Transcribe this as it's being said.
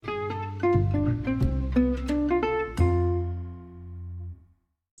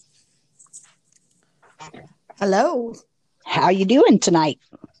Hello. How you doing tonight?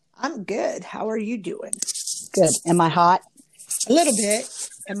 I'm good. How are you doing? Good. Am I hot? A little bit.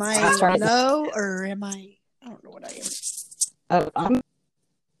 Am I That's right. low or am I don't know what I am. I'm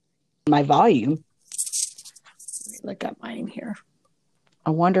my volume. Let me look up mine here. I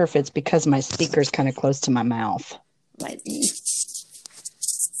wonder if it's because my speaker's kind of close to my mouth. Might be.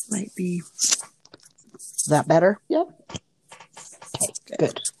 Might be. Is that better? Yep. Okay,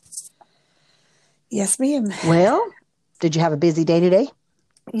 good. Yes, ma'am. Well, did you have a busy day today?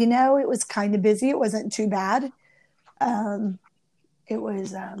 It was kind of busy. It wasn't too bad. It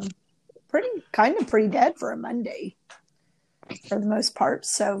was pretty dead for a Monday for the most part.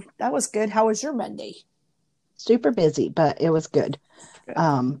 So that was good. How was your Monday? Super busy, but it was good.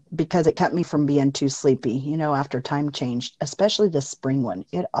 Because it kept me from being too sleepy, after time changed, especially the spring one.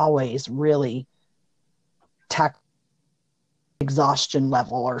 It always really exhaustion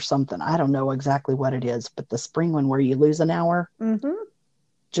level or something. I don't know exactly what it is, but the spring one where you lose an hour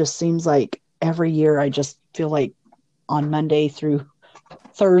just seems like every year I just feel like on Monday through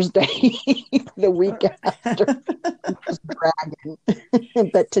Thursday, the week after, I'm just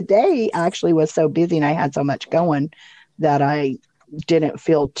dragging. But today actually was so busy and I had so much going that I didn't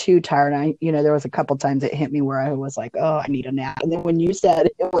feel too tired. There was a couple times it hit me where I was like, oh, I need a nap. And then when you said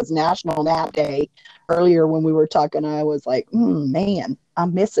it was National Nap Day earlier when we were talking, I was like, man,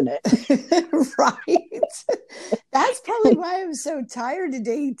 I'm missing it. Right. That's probably why I was so tired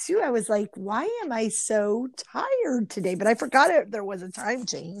today too. I was like, why am I so tired today? But I forgot there was a time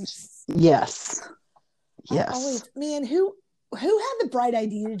change. Yes. Man, who had the bright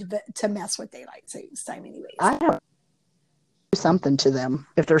idea to mess with daylight savings time anyways? I don't do something to them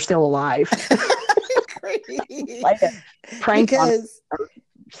if they're still alive. Like a prank because on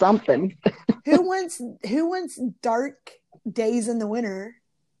something. who wants dark days in the winter?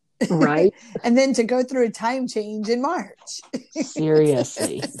 Right. And then to go through a time change in March.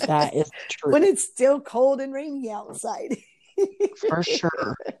 Seriously, that is true. When it's still cold and rainy outside. For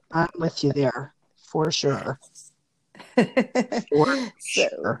sure. I'm with you there. For sure. For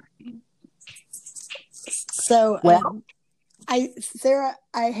sure. So, Sarah,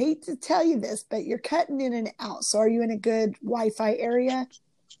 I hate to tell you this, but you're cutting in and out. So are you in a good Wi-Fi area?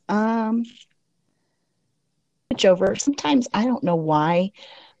 Switch over. Sometimes I don't know why,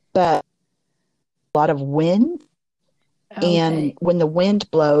 but a lot of wind. Okay. And when the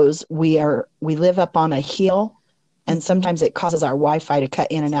wind blows, we live up on a hill, and sometimes it causes our Wi-Fi to cut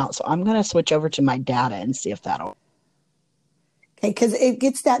in and out. So I'm going to switch over to my data and see if that'll. Okay, because it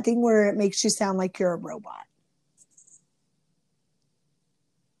gets that thing where it makes you sound like you're a robot.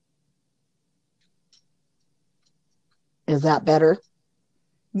 Is that better?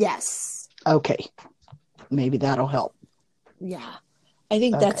 Yes. Okay. Maybe that'll help. Yeah. I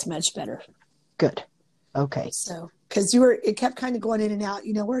think that's much better. Good. Okay. So, because it kept kind of going in and out,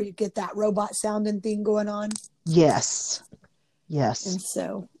 where you get that robot sounding thing going on. Yes. And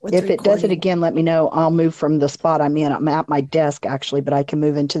so, if it does it again, let me know. I'll move from the spot I'm in. I'm at my desk actually, but I can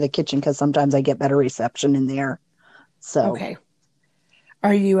move into the kitchen because sometimes I get better reception in there. So, okay.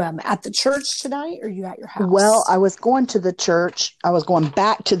 Are you at the church tonight or are you at your house? Well, I was going to the church. I was going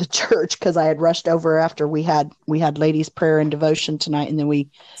back to the church because I had rushed over after we had ladies' prayer and devotion tonight. And then we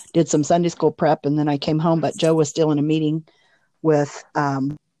did some Sunday school prep. And then I came home, but Joe was still in a meeting with,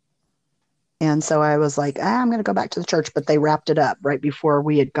 and so I was like, I'm going to go back to the church. But they wrapped it up right before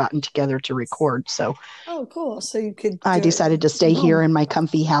we had gotten together to record. So, oh, cool. So you could. I decided to stay here in my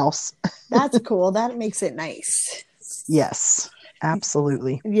comfy house. That's cool. That makes it nice. Yes.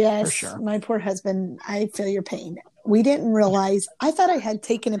 Absolutely. Yes. For sure. My poor husband, I feel your pain. We didn't realize, I thought I had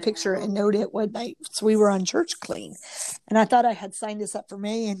taken a picture and noted it one night. So we were on Church Clean. And I thought I had signed us up for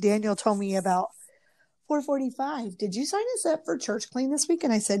May. And Daniel told me about 4:45. Did you sign us up for Church Clean this week?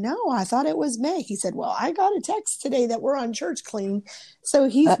 And I said, no, I thought it was May. He said, well, I got a text today that we're on Church Clean. So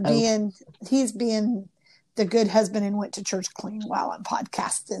he's being the good husband and went to Church Clean while I'm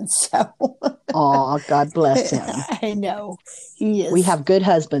podcasting. So, oh, God bless him. I know he is. We have good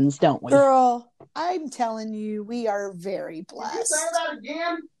husbands, don't we? Girl, I'm telling you, we are very blessed. Did you say that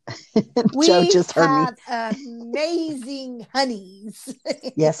again? We Joe just heard have amazing honeys.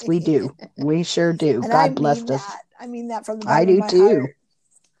 Yes, we do. We sure do. And God blessed us. I mean that from the bottom of my too. heart.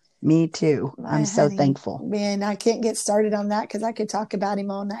 Me too. I'm so honey. thankful. Man, I can't get started on that because I could talk about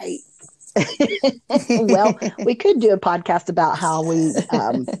him all night. Well, we could do a podcast about how we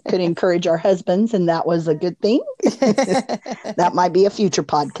could encourage our husbands, and that was a good thing. That might be a future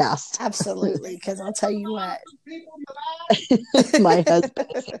podcast. Absolutely, because I'll tell you what. My husband,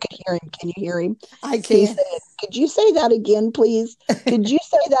 if you can hear him, can you hear him? I can. He said, "Could you say that again, please? Could you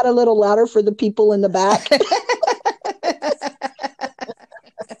say that a little louder for the people in the back?"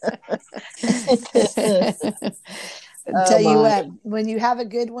 Tell you what, when you have a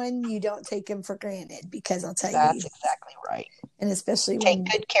good one, you don't take him for granted, because I'll tell That's you. exactly right. And especially take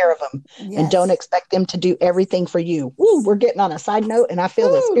good care of them, yes. and don't expect them to do everything for you. Woo, we're getting on a side note, and I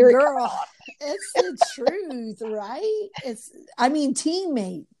feel the spirit coming on. It's the truth, right?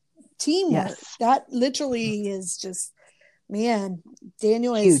 Teammate, teamwork. Yes. That literally is just, man,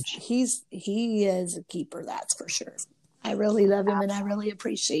 Daniel is huge. He is a keeper, that's for sure. I really love him. Absolutely. And I really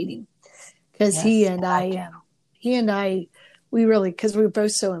appreciate him, because he and I, we really, because we're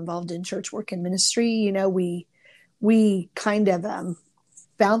both so involved in church work and ministry, we kind of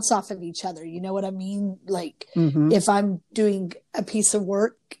bounce off of each other. You know what I mean? Like, if I'm doing a piece of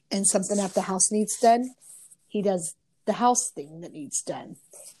work and something at the house needs done, he does the house thing that needs done.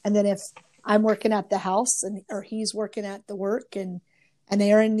 And then if I'm working at the house or he's working at the work, and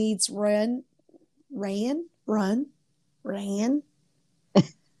Aaron needs run DMC.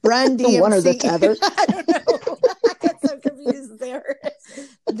 One or the other. I don't know. I got so confused there.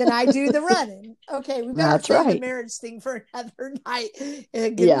 Then I do the running. Okay, we better save the marriage thing for another night.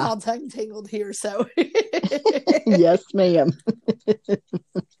 Getting all tongue tangled here. So yes, ma'am.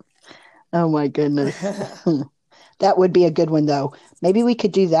 Oh my goodness. That would be a good one, though. Maybe we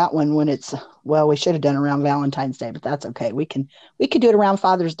could do that one when it's, well, we should have done around Valentine's Day, but that's okay. We could do it around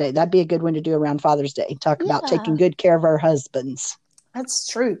Father's Day. That'd be a good one to do around Father's Day. Talk about taking good care of our husbands. That's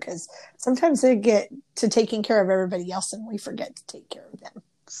true, because sometimes they get to taking care of everybody else and we forget to take care of them.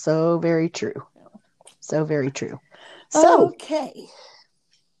 So very true. So very true. So, okay.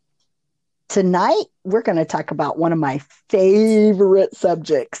 Tonight, we're going to talk about one of my favorite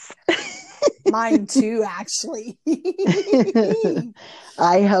subjects. Mine too, actually.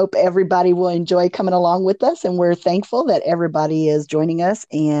 I hope everybody will enjoy coming along with us, and we're thankful that everybody is joining us.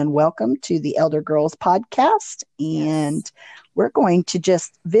 And welcome to the Elder Girls Podcast. And we're going to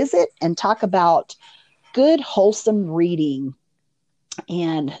just visit and talk about good, wholesome reading.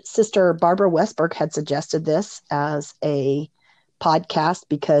 And Sister Barbara Westberg had suggested this as a podcast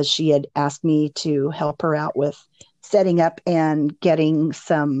because she had asked me to help her out with setting up and getting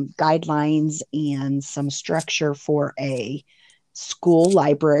some guidelines and some structure for a school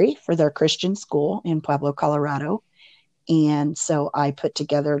library for their Christian school in Pueblo, Colorado. And so I put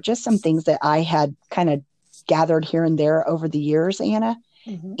together just some things that I had kind of gathered here and there over the years, Anna,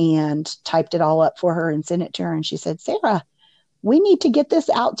 and typed it all up for her and sent it to her. And she said, Sarah, we need to get this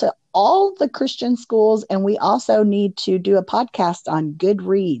out to all the Christian schools, and we also need to do a podcast on good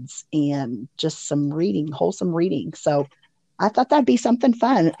reads and just some reading, wholesome reading. So I thought that'd be something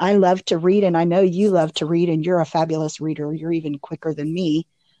fun. I love to read, and I know you love to read, and you're a fabulous reader. You're even quicker than me.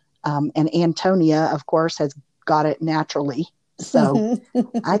 And Antonia, of course, has got it naturally. So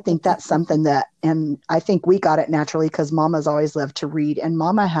I think that's something and I think we got it naturally because Mama's always loved to read, and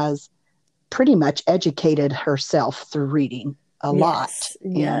Mama has pretty much educated herself through reading a lot.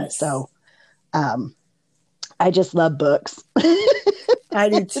 And so I just love books. I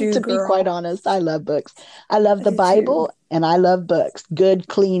do too, to girl. be quite honest, I love books. I love the Bible too. And I love books. Good,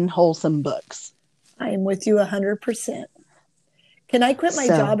 clean, wholesome books. I am with you 100%. Can I quit my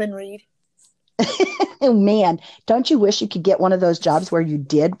job and read? Oh, man, don't you wish you could get one of those jobs where you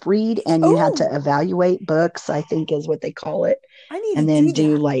did read and you had to evaluate books, I think is what they call it. I need and to then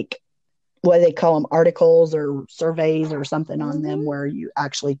do like what they call them, articles or surveys or something on them where you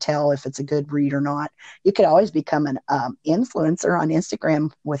actually tell if it's a good read or not. You could always become an influencer on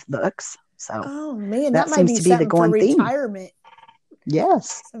Instagram with books. So oh man, that might seems be to be the going for theme. Retirement.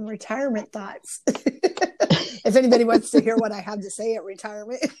 Yes. Some retirement thoughts. If anybody wants to hear what I have to say at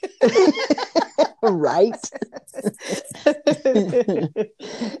retirement. Right.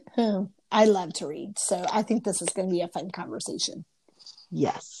 I love to read. So I think this is going to be a fun conversation.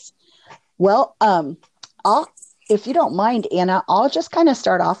 Yes. Well, if you don't mind, Anna, I'll just kind of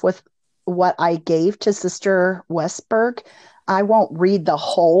start off with what I gave to Sister Westberg. I won't read the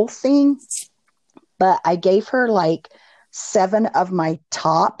whole thing, but I gave her like 7 of my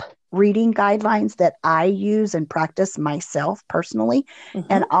top reading guidelines that I use and practice myself personally.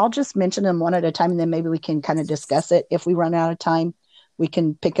 And I'll just mention them one at a time, and then maybe we can kind of discuss it. If we run out of time, we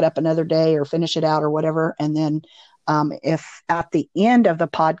can pick it up another day or finish it out or whatever. And then If at the end of the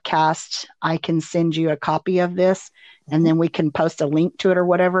podcast, I can send you a copy of this, and then we can post a link to it or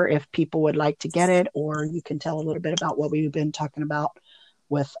whatever if people would like to get it, or you can tell a little bit about what we've been talking about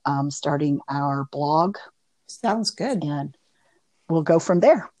with starting our blog. Sounds good. And we'll go from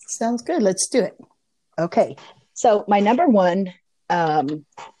there. Sounds good. Let's do it. Okay. So my number one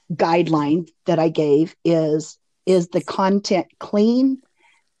guideline that I gave is the content clean?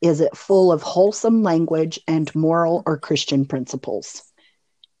 Is it full of wholesome language and moral or Christian principles?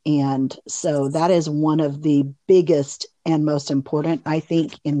 And so that is one of the biggest and most important, I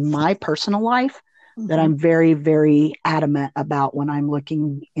think, in my personal life that I'm very, very adamant about when I'm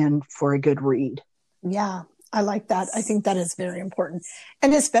looking in for a good read. Yeah, I like that. I think that is very important.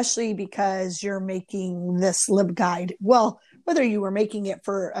 And especially because you're making this Libguide, well, whether you were making it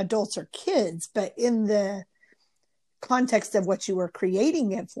for adults or kids, but in the context of what you were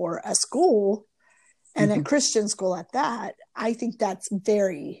creating it for, a school and a Christian school at that, I think that's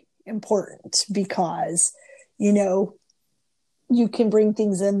very important because, you know, you can bring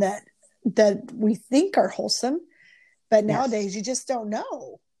things in that we think are wholesome, but nowadays you just don't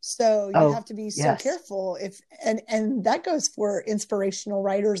know. So you have to be so careful and that goes for inspirational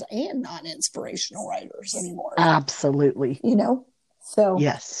writers and non-inspirational writers anymore. Absolutely. You know, so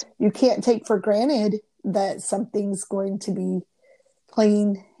yes, you can't take for granted that something's going to be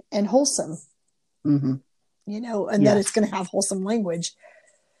clean and wholesome, you know, and that it's going to have wholesome language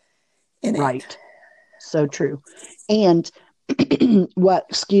in it. Right. So true. And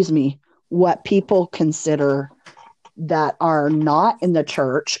what people consider that are not in the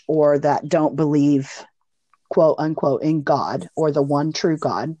church or that don't believe, quote unquote, in God or the one true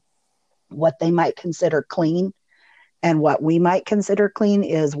God, what they might consider clean and what we might consider clean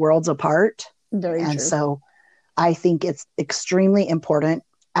is worlds apart. Very true. So I think it's extremely important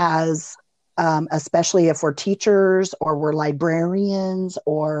as, especially if we're teachers or we're librarians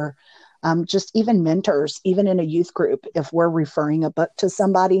or just even mentors, even in a youth group, if we're referring a book to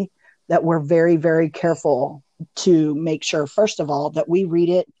somebody, that we're very, very careful to make sure, first of all, that we read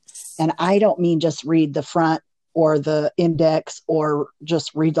it. And I don't mean just read the front or the index or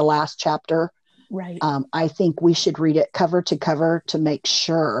just read the last chapter. Right. I think we should read it cover to cover to make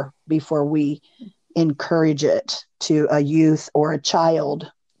sure before we encourage it to a youth or a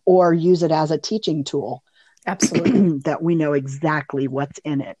child or use it as a teaching tool. Absolutely. That we know exactly what's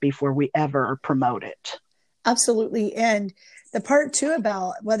in it before we ever promote it. Absolutely. And the part too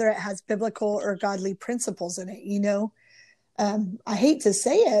about whether it has biblical or godly principles in it, you know, I hate to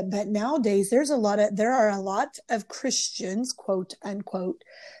say it, but nowadays there are a lot of Christians, quote unquote,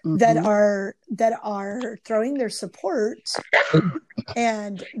 that are throwing their support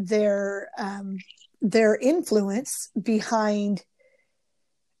and their influence behind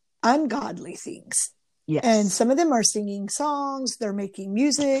ungodly things. Yes. And some of them are singing songs, they're making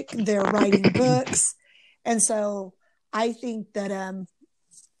music, they're writing books. And so I think that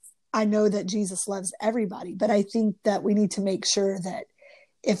I know that Jesus loves everybody, but I think that we need to make sure that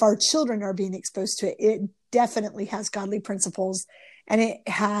if our children are being exposed to it, it definitely has godly principles and it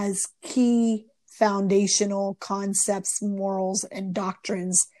has key foundational concepts, morals, and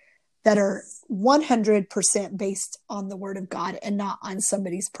doctrines that are 100% based on the Word of God and not on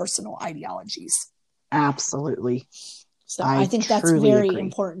somebody's personal ideologies. Absolutely. So I think that's very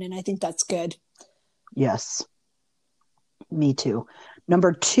important, and I think that's good. Yes. Me too.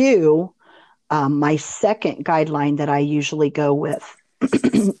 Number 2, my second guideline that I usually go with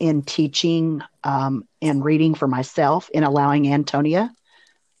in teaching and reading for myself and allowing Antonia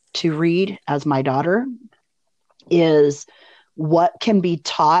to read as my daughter is what can be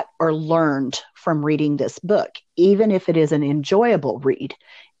taught or learned from reading this book, even if it is an enjoyable read.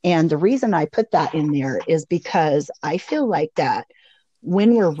 And the reason I put that in there is because I feel like that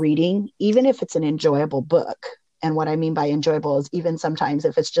when we're reading, even if it's an enjoyable book, and what I mean by enjoyable is even sometimes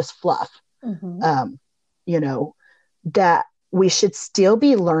if it's just fluff, you know, that we should still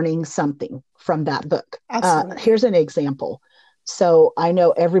be learning something from that book. Here's an example. So I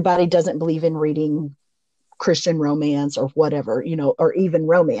know everybody doesn't believe in reading Christian romance or whatever, you know, or even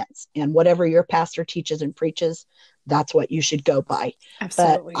romance, and whatever your pastor teaches and preaches, that's what you should go by.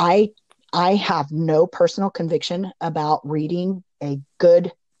 Absolutely. But I have no personal conviction about reading a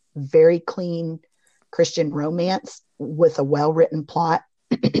good, very clean Christian romance with a well-written plot.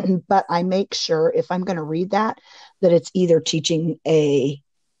 But I make sure if I'm going to read that it's either teaching a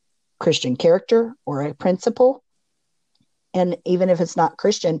Christian character or a principle. And even if it's not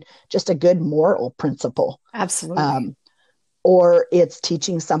Christian, just a good moral principle. Absolutely. Or it's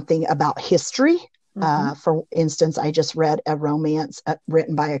teaching something about history. For instance, I just read a romance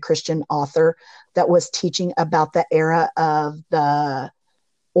written by a Christian author that was teaching about the era of the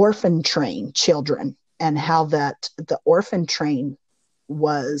orphan train children and how that the orphan train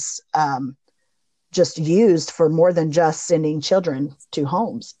was just used for more than just sending children to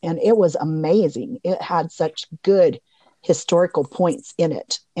homes. And it was amazing. It had such good historical points in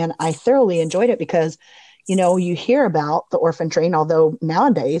it. And I thoroughly enjoyed it because, you know, you hear about the orphan train, although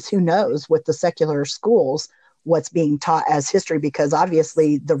nowadays, who knows with the secular schools, what's being taught as history, because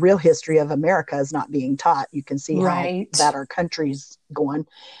obviously the real history of America is not being taught. You can see how that our country's going.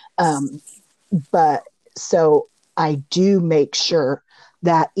 But so I do make sure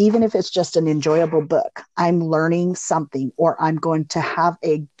that even if it's just an enjoyable book, I'm learning something, or I'm going to have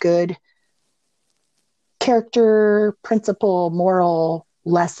a good character, principle, moral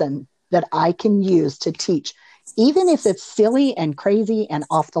lesson that I can use to teach, even if it's silly and crazy and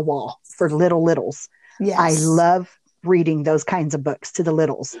off the wall for littles. Yes. I love reading those kinds of books to the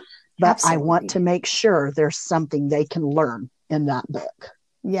littles, but absolutely. I want to make sure there's something they can learn in that book.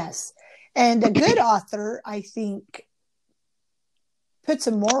 Yes. And a good author, I think, puts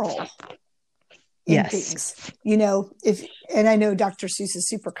a moral in things, you know, and I know Dr. Seuss is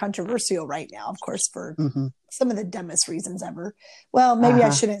super controversial right now, of course, for some of the dumbest reasons ever. Well, maybe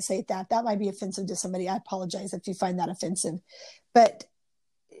I shouldn't say that. That might be offensive to somebody. I apologize if you find that offensive, but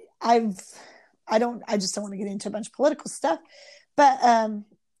I just don't want to get into a bunch of political stuff, but,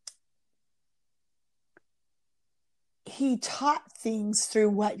 he taught things through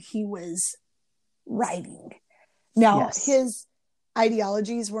what he was writing. Now, his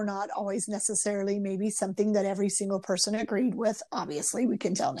ideologies were not always necessarily maybe something that every single person agreed with. Obviously, we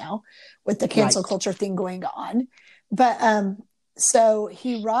can tell now with the cancel culture thing going on. But so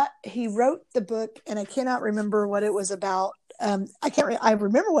he wrote the book, and I cannot remember what it was about. I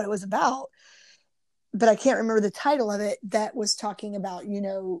remember what it was about, but I can't remember the title of it. That was talking about, you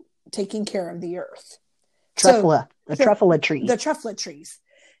know, taking care of the earth. Truffula, the truffula trees. The truffula trees.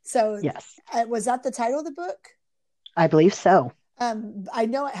 So yes, was that the title of the book? I believe so. I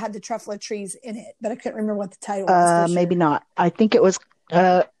know it had the truffula trees in it, but I couldn't remember what the title was. Maybe not. I think it was,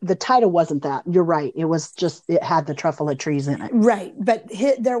 the title wasn't that. You're right. It was just, it had the truffula trees in it. Right. But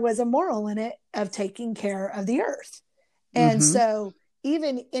there was a moral in it of taking care of the earth. And so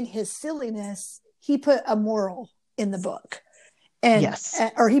even in his silliness, he put a moral in the book. And,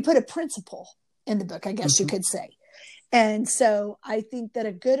 or he put a principle in the book, I guess you could say. And so I think that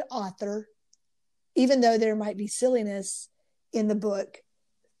a good author, even though there might be silliness in the book,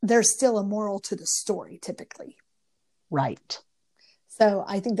 there's still a moral to the story typically. Right. So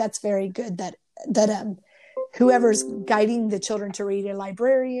I think that's very good that whoever's guiding the children to read, a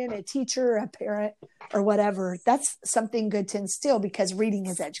librarian, a teacher, a parent, or whatever, that's something good to instill, because reading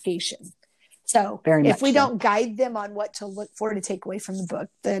is education. So if we don't guide them on what to look for to take away from the book,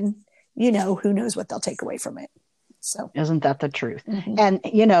 then, you know, who knows what they'll take away from it. So isn't that the truth? And,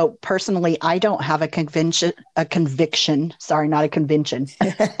 you know, personally, I don't have a conviction against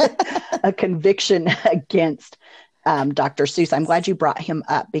Dr. Seuss. I'm glad you brought him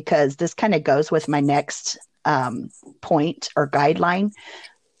up, because this kind of goes with my next point or guideline.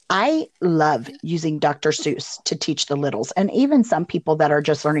 I love using Dr. Seuss to teach the littles, and even some people that are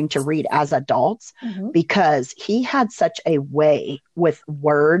just learning to read as adults, because he had such a way with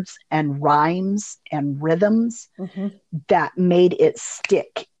words and rhymes and rhythms that made it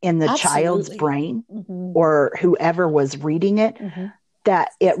stick in the child's brain or whoever was reading it, that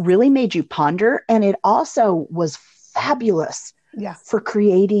it really made you ponder. And it also was fabulous for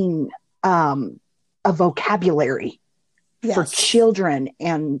creating a vocabulary for children,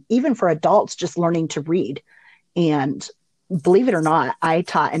 and even for adults just learning to read. And believe it or not, I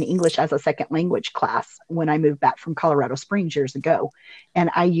taught an English as a second language class when I moved back from Colorado Springs years ago. And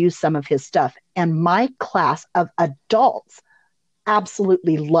I used some of his stuff. And my class of adults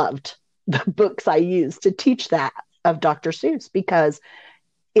absolutely loved the books I used to teach that of Dr. Seuss, because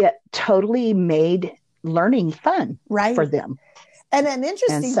it totally made learning fun for them. And an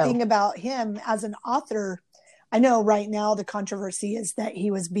interesting thing about him as an author, I know right now the controversy is that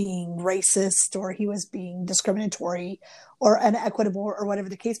he was being racist, or he was being discriminatory or unequitable, or whatever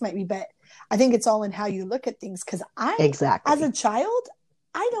the case might be. But I think it's all in how you look at things. Because as a child,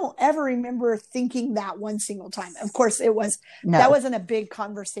 I don't ever remember thinking that one single time. Of course, that wasn't a big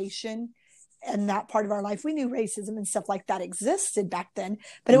conversation in that part of our life. We knew racism and stuff like that existed back then,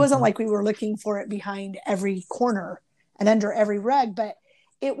 but it wasn't like we were looking for it behind every corner and under every rug. But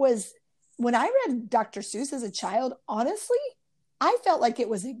it was, when I read Dr. Seuss as a child, honestly, I felt like it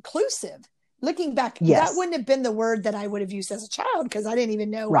was inclusive. Looking back, that wouldn't have been the word that I would have used as a child, because I didn't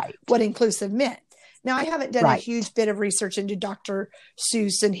even know what inclusive meant. Now, I haven't done a huge bit of research into Dr.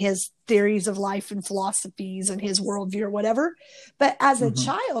 Seuss and his theories of life and philosophies and his worldview or whatever. But as a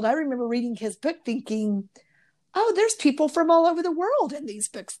child, I remember reading his book thinking, oh, there's people from all over the world in these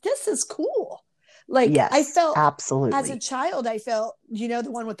books. This is cool. Like, yes, I felt absolutely. As a child, I felt, the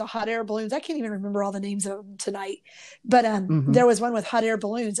one with the hot air balloons. I can't even remember all the names of them tonight. But there was one with hot air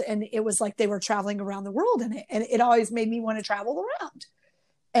balloons, and it was like they were traveling around the world in it. And it always made me want to travel around.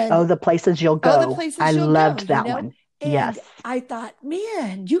 And the places you'll go. I loved that one. And yes. I thought,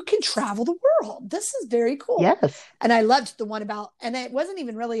 man, you can travel the world. This is very cool. Yes. And I loved the one about, and it wasn't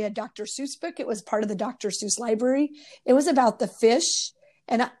even really a Dr. Seuss book. It was part of the Dr. Seuss library. It was about the fish.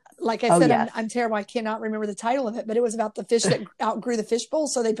 And like I said, I'm terrible. I cannot remember the title of it, but it was about the fish that outgrew the fishbowl.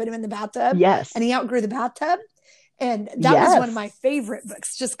 So they put him in the bathtub. Yes. And he outgrew the bathtub. And that was one of my favorite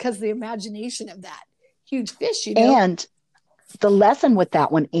books, just because the imagination of that huge fish, And the lesson with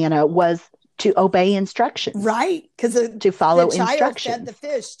that one, Anna, was to obey instructions. Right. Because to follow the child instructions. fed the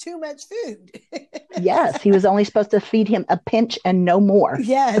fish too much food. Yes. He was only supposed to feed him a pinch and no more.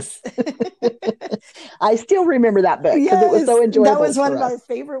 Yes. I still remember that book because it was so enjoyable. That was one of our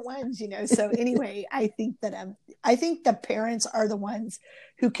favorite ones, So anyway, I think the parents are the ones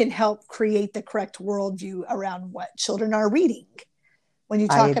who can help create the correct worldview around what children are reading when you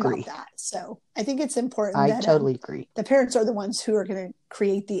talk about that. So I think it's important that totally agree. The parents are the ones who are going to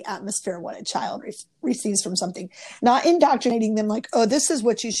create the atmosphere what a child receives from something, not indoctrinating them like, oh, this is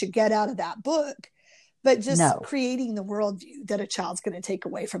what you should get out of that book, but just creating the worldview that a child's going to take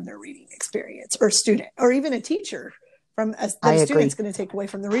away from their reading experience, or student, or even a teacher that a student's going to take away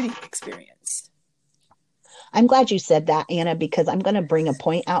from the reading experience. I'm glad you said that, Anna, because I'm going to bring a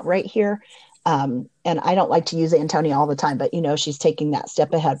point out right here. And I don't like to use Antonia all the time, but she's taking that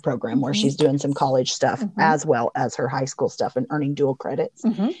Step Ahead program where she's doing some college stuff as well as her high school stuff and earning dual credits.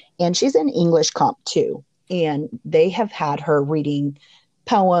 And she's in English comp too. And they have had her reading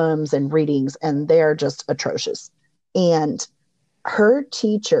poems and readings, and they're just atrocious. And her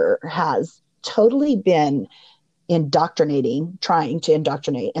teacher has totally been trying to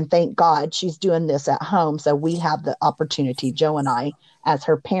indoctrinate. And thank God she's doing this at home. So we have the opportunity, Joe and I, as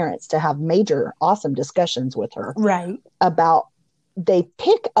her parents, to have major, awesome discussions with her. Right. About, they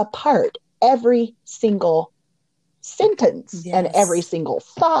pick apart every single sentence and every single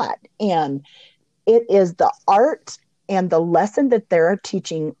thought. And it is the art and the lesson that they're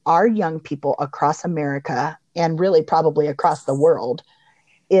teaching our young people across America, and really probably across the world,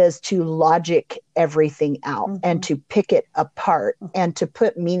 is to logic everything out and to pick it apart and to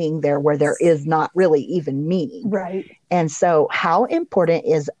put meaning there where there is not really even meaning. Right. And so how important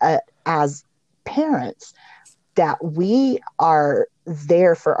is as parents that we are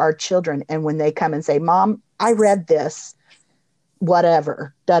there for our children. And when they come and say, Mom, I read this,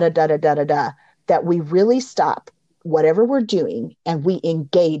 whatever, that we really stop whatever we're doing and we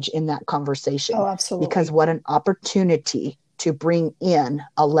engage in that conversation. Oh, absolutely. Because what an opportunity to bring in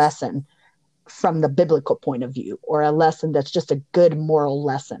a lesson from the biblical point of view, or a lesson that's just a good moral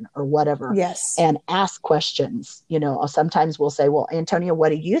lesson or whatever. Yes. And ask questions. Sometimes we'll say, well, Antonia, what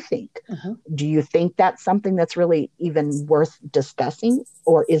do you think? Do you think that's something that's really even worth discussing?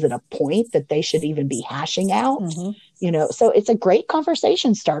 Or is it a point that they should even be hashing out? So it's a great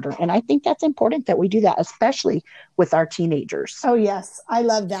conversation starter. And I think that's important that we do that, especially with our teenagers. Oh, yes. I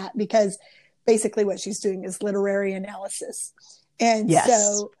love that, because basically what she's doing is literary analysis. And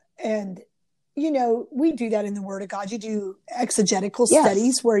we do that in the Word of God. You do exegetical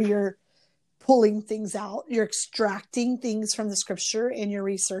studies where you're pulling things out, you're extracting things from the scripture and you're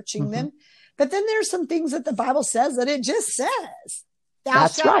researching them. But then there's some things that the Bible says that it just says, thou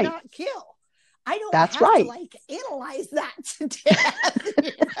shalt not kill. I don't have to analyze that to death.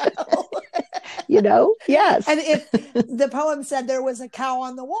 Yes. And if the poem said there was a cow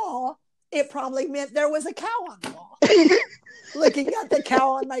on the wall, it probably meant there was a cow on the wall. Looking at the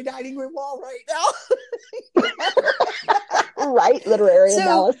cow on my dining room wall right now. Right, literary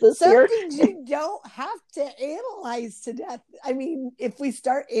analysis here. Some things you don't have to analyze to death. I mean, if we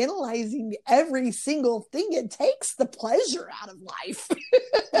start analyzing every single thing, it takes the pleasure out of life.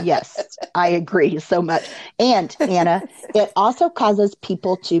 Yes, I agree so much. And Anna, it also causes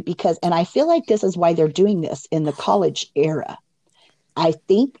people to, and I feel like this is why they're doing this in the college era. I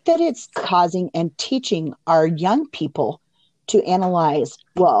think that it's causing and teaching our young people to analyze,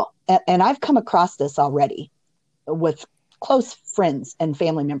 and I've come across this already with close friends and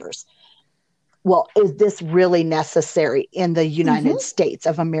family members. Well, is this really necessary in the United States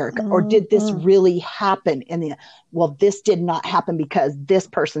of America? Or did this really happen this did not happen because this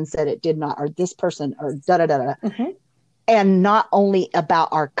person said it did not, or this person, or da-da-da-da. And not only about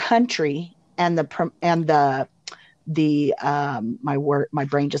our country and my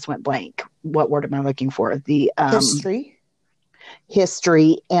brain just went blank. What word am I looking for? The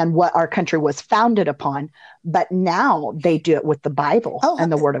history and what our country was founded upon. But now they do it with the Bible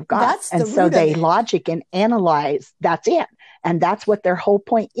and the Word of God. And so they logic and analyze. That's it. And that's what their whole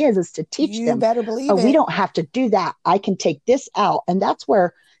point is to teach them. You better believe it. We don't have to do that. I can take this out. And that's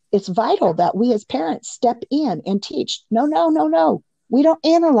where it's vital that we as parents step in and teach. No. We don't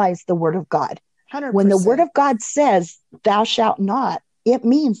analyze the Word of God. 100%. When the Word of God says, thou shalt not, it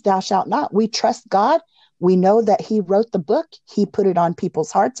means thou shalt not. We trust God. We know that He wrote the book. He put it on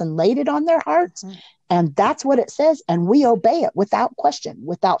people's hearts and laid it on their hearts. Mm-hmm. And that's what it says. And we obey it without question,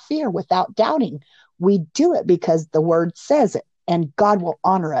 without fear, without doubting. We do it because the Word says it, and God will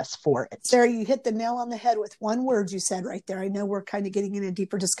honor us for it. Sarah, you hit the nail on the head with one word you said right there. I know we're kind of getting in a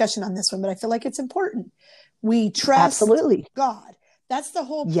deeper discussion on this one, but I feel like it's important. We trust God. That's the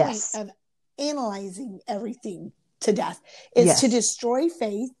whole point of analyzing everything to death, is to destroy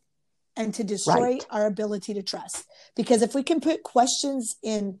faith and to destroy our ability to trust. Because if we can put questions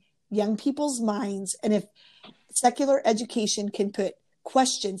in young people's minds, and if secular education can put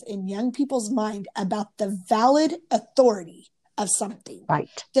questions in young people's mind about the valid authority of something,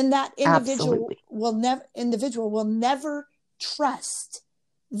 then that individual will never trust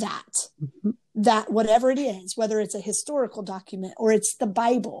that. Mm-hmm. That whatever it is, whether it's a historical document or it's the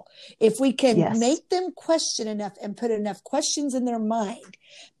Bible, if we can make them question enough and put enough questions in their mind,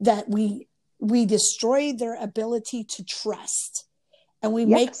 that we destroy their ability to trust. And we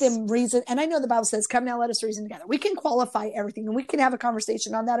make them reason. And I know the Bible says, come now, let us reason together. We can qualify everything, and we can have a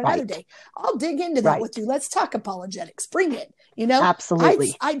conversation on that another day. I'll dig into that with you. Let's talk apologetics. Bring it.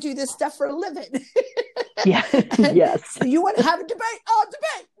 Absolutely. I do this stuff for a living. Yes. You want to have a debate? I'll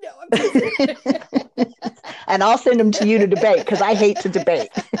debate. No, I'm kidding. And I'll send them to you to debate, because I hate to debate.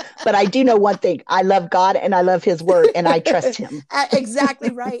 But I do know one thing. I love God and I love His Word, and I trust Him. Exactly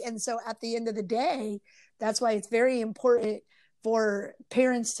right. And so at the end of the day, that's why it's very important for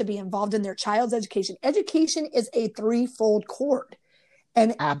parents to be involved in their child's education. Education is a threefold cord.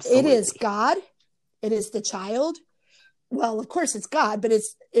 And it is God, it is the child. Well, of course it's God, but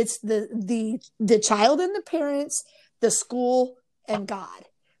it's the child and the parents, the school and God.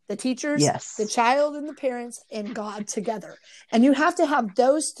 The teachers, the child and the parents, and God together. And you have to have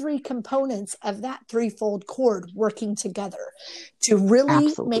those three components of that threefold cord working together to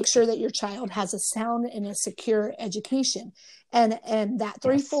really make sure that your child has a sound and a secure education. And that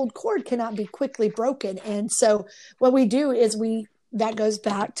threefold cord cannot be quickly broken. And so what we do is that goes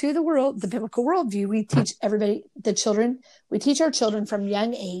back to the biblical worldview. We teach we teach our children from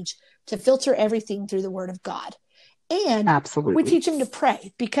young age to filter everything through the Word of God. And we teach them to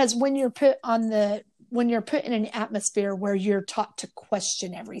pray, because when you're put in an atmosphere where you're taught to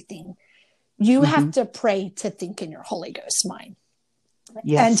question everything, you have to pray to think in your Holy Ghost mind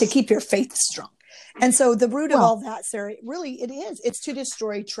and to keep your faith strong. And so the root of all that, Sarah, really it's to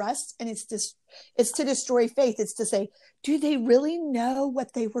destroy trust, and it's to destroy faith. It's to say, do they really know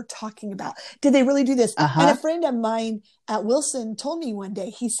what they were talking about? Did they really do this? And a friend of mine at Wilson told me one day,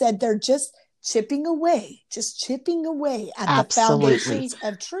 he said, they're just chipping away at the foundations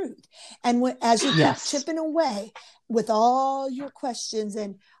of truth. And as you keep chipping away with all your questions,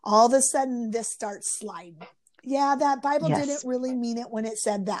 and all of a sudden this starts sliding. Yeah, that Bible didn't really mean it when it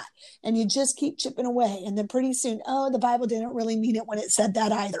said that. And you just keep chipping away. And then pretty soon, the Bible didn't really mean it when it said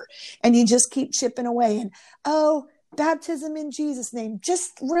that either. And you just keep chipping away. And, baptism in Jesus' name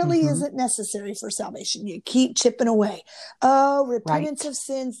just really isn't necessary for salvation. You keep chipping away. Repentance of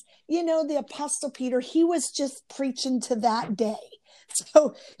sins. The Apostle Peter, he was just preaching to that day.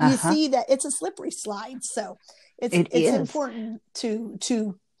 So you see that it's a slippery slide. So it's important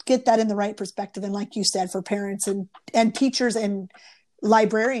to get that in the right perspective. And like you said, for parents and teachers and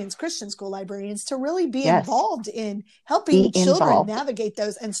librarians, Christian school librarians, to really be involved in helping children navigate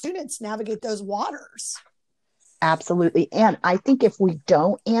those, and students navigate those waters. Absolutely. And I think if we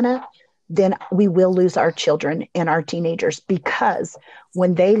don't, Anna, then we will lose our children and our teenagers, because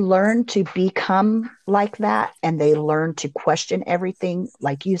when they learn to become like that and they learn to question everything,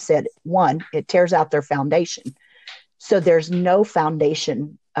 like you said, one, it tears out their foundation. So there's no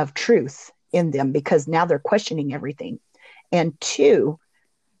foundation of truth in them, because now they're questioning everything. And two,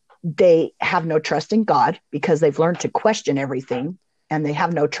 they have no trust in God, because they've learned to question everything. And they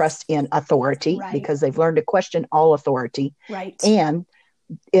have no trust in authority, because they've learned to question all authority. Right. And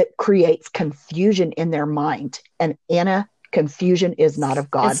it creates confusion in their mind. And Anna, confusion is not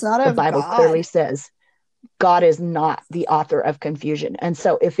of God. It's not the of Bible God. Clearly says God is not the author of confusion. And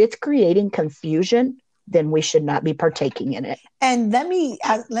so if it's creating confusion then we should not be partaking in it. And let me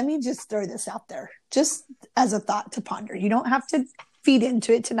just throw this out there, just as a thought to ponder. You don't have to feed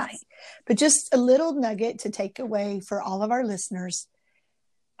into it tonight, but just a little nugget to take away for all of our listeners.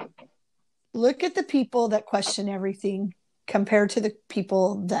 Look at the people that question everything compared to the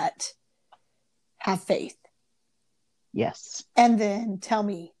people that have faith. Yes. And then tell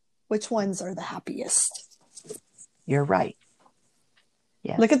me which ones are the happiest. You're right.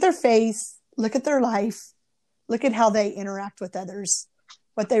 Yes. Look at their face. Look at their life. Look at how they interact with others,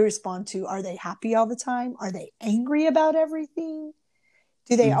 what they respond to. Are they happy all the time? Are they angry about everything?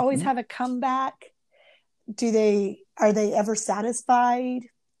 Do they always have a comeback? Are they ever satisfied?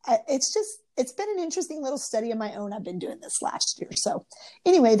 It's been an interesting little study of my own. I've been doing this last year. So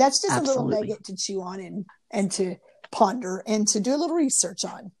anyway, that's just a little nugget to chew on and to ponder and to do a little research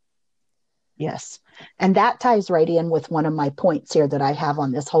on. Yes. And that ties right in with one of my points here that I have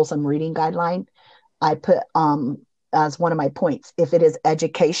on this wholesome reading guideline. I put as one of my points, if it is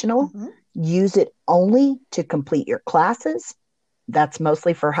educational, use it only to complete your classes. That's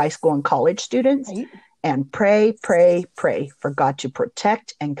mostly for high school and college students. Right. And pray, pray, pray for God to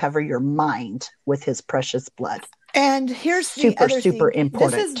protect and cover your mind with his precious blood. And here's the other thing. Super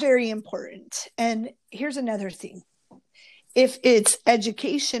important. This is very important. And here's another thing. If it's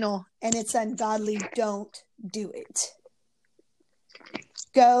educational and it's ungodly, don't do it.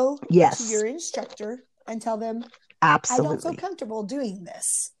 Go to your instructor and tell them, absolutely, I don't feel comfortable doing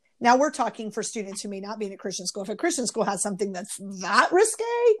this. Now we're talking for students who may not be in a Christian school. If a Christian school has something that's that risque,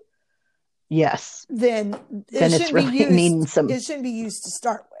 yes, then it's really it shouldn't be used to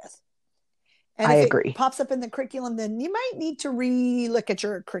start with. And if it pops up in the curriculum, then you might need to re-look at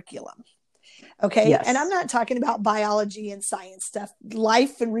your curriculum. Okay. Yes. And I'm not talking about biology and science stuff.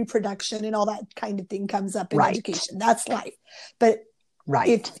 Life and reproduction and all that kind of thing comes up in education. That's life. But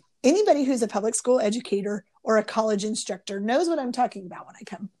if anybody who's a public school educator or a college instructor knows what I'm talking about when I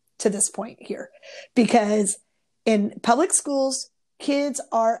come to this point here, because in public schools, kids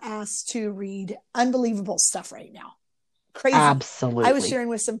are asked to read unbelievable stuff right now. Crazy. Absolutely. I was sharing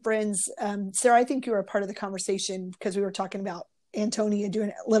with some friends. Sarah, I think you were a part of the conversation because we were talking about Antonia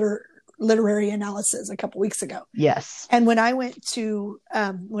doing literary analysis a couple weeks ago. Yes. And when I went to,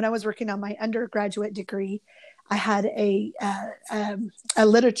 when I was working on my undergraduate degree, I had a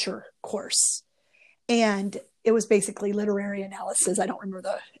literature course, and it was basically literary analysis. I don't remember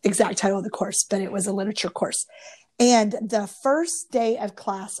the exact title of the course, but it was a literature course. And the first day of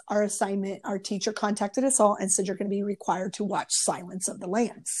class, our teacher contacted us all and said, you're going to be required to watch Silence of the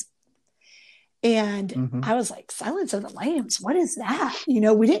Lambs. And I was like, Silence of the Lambs, what is that?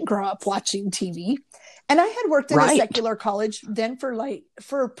 We didn't grow up watching TV. And I had worked in a secular college then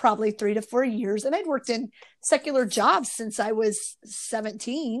for probably 3 to 4 years. And I'd worked in secular jobs since I was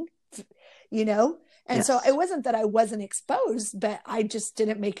 17, And so it wasn't that I wasn't exposed, but I just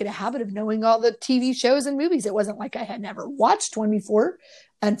didn't make it a habit of knowing all the TV shows and movies. It wasn't like I had never watched one before.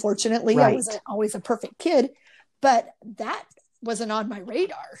 Unfortunately, I wasn't always a perfect kid, but that wasn't on my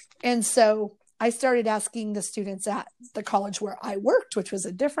radar. And so I started asking the students at the college where I worked, which was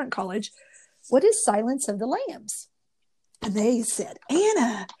a different college, what is Silence of the Lambs? And they said,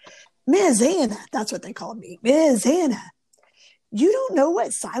 Anna, Ms. Anna, that's what they called me, Ms. Anna. You don't know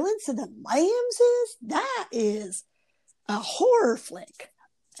what Silence of the Lambs is? That is a horror flick.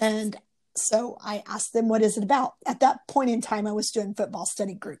 And so I asked them, what is it about? At that point in time, I was doing football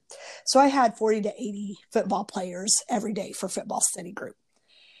study group. So I had 40 to 80 football players every day for football study group.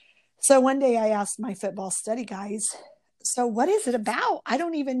 So one day I asked my football study guys, so what is it about? I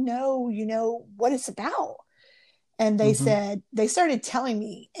don't even know, what it's about. And they said, they started telling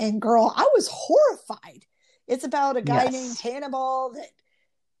me, and girl, I was horrified. It's about a guy named Hannibal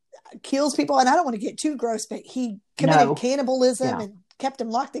that kills people. And I don't want to get too gross, but he committed cannibalism and kept them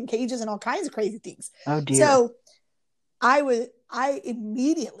locked in cages and all kinds of crazy things. Oh dear. So I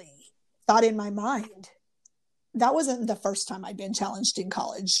immediately thought in my mind, that wasn't the first time I'd been challenged in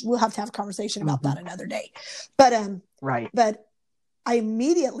college. We'll have to have a conversation about that another day. But but I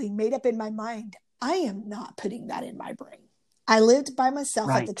immediately made up in my mind, I am not putting that in my brain. I lived by myself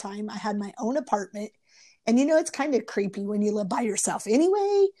at the time. I had my own apartment. And, it's kind of creepy when you live by yourself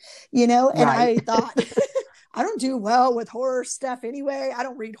anyway, and I thought, I don't do well with horror stuff anyway. I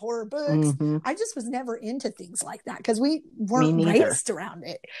don't read horror books. I just was never into things like that because we weren't raised around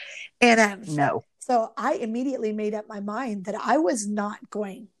it. And so I immediately made up my mind that I was not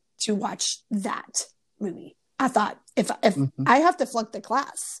going to watch that movie. I thought, if I have to flunk the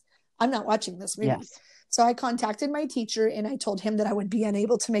class, I'm not watching this movie. Yes. So I contacted my teacher and I told him that I would be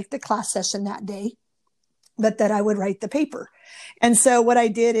unable to make the class session that day, but that I would write the paper. And so what I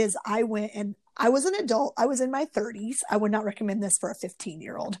did is I went and I was an adult. I was in my 30s. I would not recommend this for a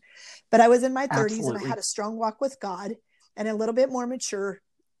 15-year-old, but I was in my 30s and I had a strong walk with God and a little bit more mature.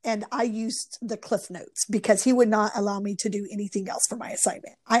 And I used the Cliff Notes because he would not allow me to do anything else for my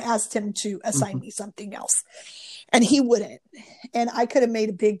assignment. I asked him to assign me something else and he wouldn't. And I could have made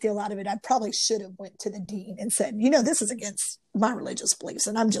a big deal out of it. I probably should have went to the dean and said, this is against my religious beliefs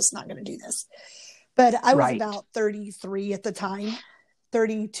and I'm just not going to do this. But I was about 33 at the time,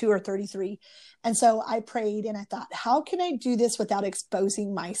 32 or 33. And so I prayed and I thought, how can I do this without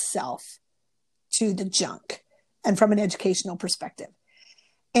exposing myself to the junk and from an educational perspective?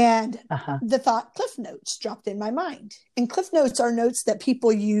 And the thought Cliff Notes dropped in my mind. And Cliff Notes are notes that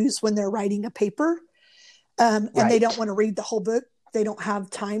people use when they're writing a paper and they don't want to read the whole book. They don't have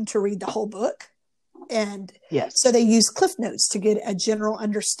time to read the whole book. And so they use Cliff Notes to get a general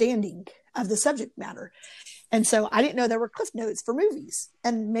understanding of the subject matter. And so I didn't know there were Cliff Notes for movies.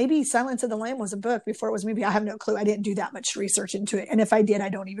 And maybe Silence of the Lamb was a book before it was a movie. I have no clue. I didn't do that much research into it. And if I did, I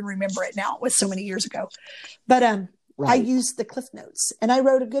don't even remember it now. It was so many years ago. But I used the Cliff Notes and I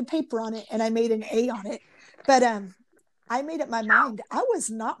wrote a good paper on it and I made an A on it. But I made up my mind. I was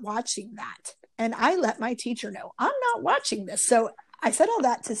not watching that. And I let my teacher know I'm not watching this. So I said all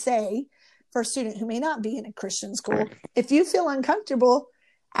that to say for a student who may not be in a Christian school, if you feel uncomfortable,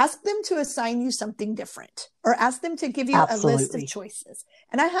 ask them to assign you something different or ask them to give you a list of choices.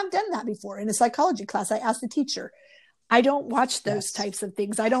 And I have done that before in a psychology class. I asked the teacher, I don't watch those types of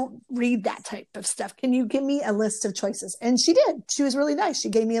things. I don't read that type of stuff. Can you give me a list of choices? And she did. She was really nice. She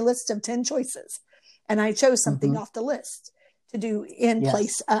gave me a list of 10 choices and I chose something off the list to do in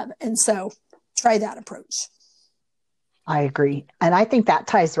place of. And so try that approach. I agree. And I think that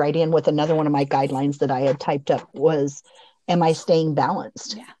ties right in with another one of my guidelines that I had typed up was, am I staying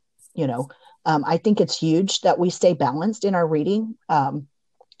balanced? Yeah. I think it's huge that we stay balanced in our reading. And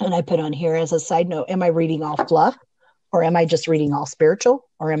I put on here as a side note, am I reading all fluff? Or am I just reading all spiritual?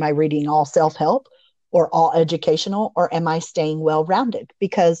 Or am I reading all self-help or all educational? Or am I staying well-rounded?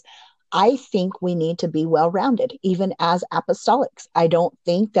 Because I think we need to be well-rounded, even as apostolics. I don't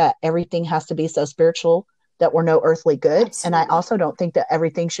think that everything has to be so spiritual that we're no earthly good. Absolutely. And I also don't think that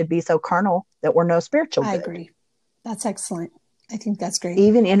everything should be so carnal that we're no spiritual good. I agree. That's excellent. I think that's great.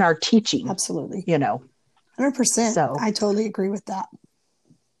 Even in our teaching. Absolutely. 100%. So I totally agree with that.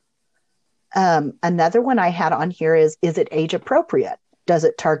 Another one I had on here is it age appropriate? Does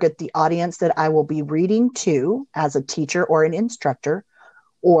it target the audience that I will be reading to as a teacher or an instructor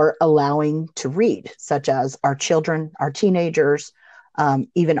or allowing to read, such as our children, our teenagers,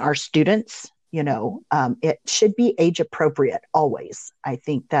 even our students? It should be age appropriate always. I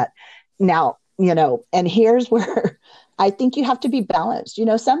think that now, and here's where I think you have to be balanced.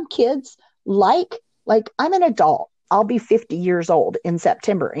 Some kids like I'm an adult. I'll be 50 years old in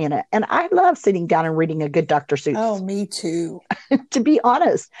September, Anna. And I love sitting down and reading a good Dr. Seuss. Oh, me too. To be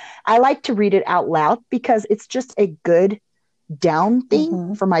honest, I like to read it out loud because it's just a good down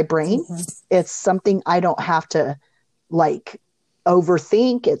thing for my brain. It's something I don't have to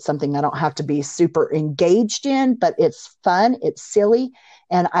overthink. It's something I don't have to be super engaged in, but it's fun. It's silly.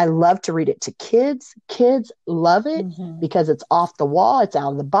 And I love to read it to kids. Kids love it because it's off the wall. It's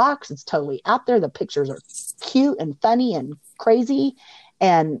out of the box. It's totally out there. The pictures are cute and funny and crazy.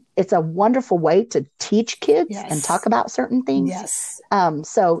 And it's a wonderful way to teach kids and talk about certain things. Yes.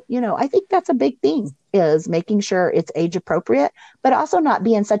 So, I think that's a big thing is making sure it's age appropriate, but also not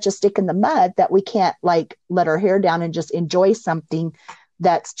being such a stick in the mud that we can't let our hair down and just enjoy something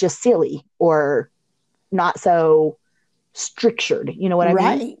that's just silly or not so strictured. You know what I mean?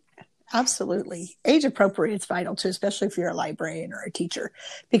 Right. Absolutely. Age appropriate is vital too, especially if you're a librarian or a teacher,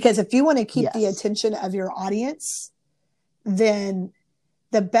 because if you want to keep the attention of your audience, then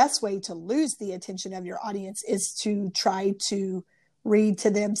the best way to lose the attention of your audience is to try to read to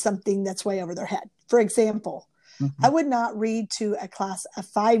them something that's way over their head. For example, I would not read to a class of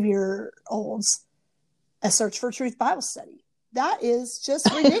 5-year-olds a Search for Truth Bible study. That is just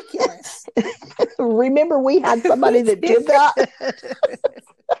ridiculous. Remember, we had somebody that did that.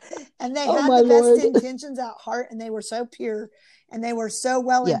 And they had the best intentions at heart, and they were so pure, and they were so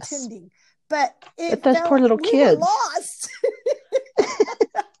well-intending. But those poor little kids were lost.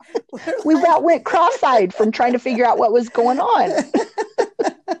 We about went cross-eyed from trying to figure out what was going on.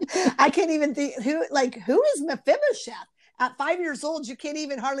 I can't even think who is Mephibosheth? At 5 years old, you can't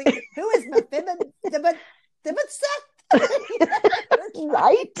even hardly. Who is Mephibosheth?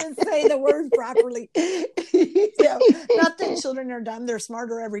 Right? To say the word properly. Not that children are dumb; they're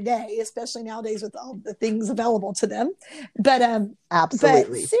smarter every day, especially nowadays with all the things available to them. But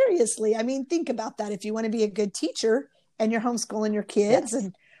absolutely. But seriously, I mean, think about that. If you want to be a good teacher and you're homeschooling your kids,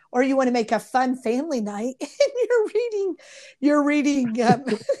 and or you want to make a fun family night, and you're reading, you're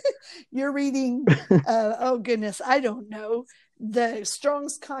reading, oh goodness, I don't know, the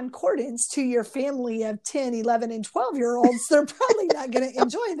Strong's Concordance to your family of 10, 11, and 12-year-olds, they're probably not going to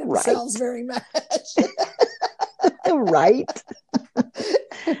enjoy themselves very much. Right.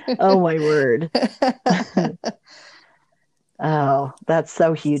 Oh, my word. Oh, that's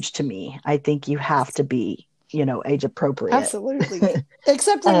so huge to me. I think you have to be, age appropriate. Absolutely.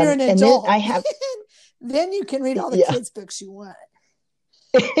 Except when you're an adult. Then you can read all the kids' books you want.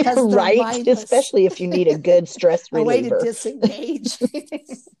 Right. Mindless. Especially if you need a good stress reliever. A way to disengage.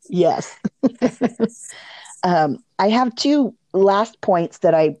 Yes. I have 2 last points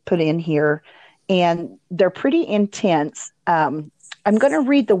that I put in here, and they're pretty intense. I'm going to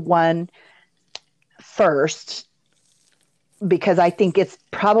read the one first because I think it's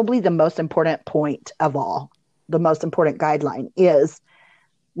probably the most important point of all. The most important guideline is,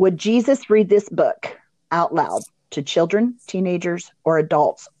 would Jesus read this book out loud to children, teenagers, or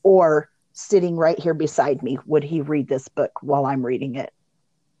adults, or sitting right here beside me? Would he read this book while I'm reading it?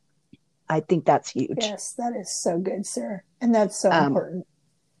 I think that's huge. Yes, that is so good, Sarah. And that's so important.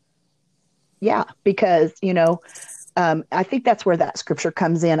 Yeah, because, I think that's where that scripture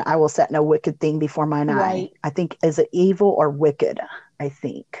comes in. I will set no wicked thing before mine eye. I think, is it evil or wicked? I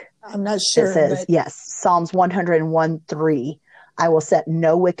think. I'm not sure. It says, yes, Psalms 101:3. I will set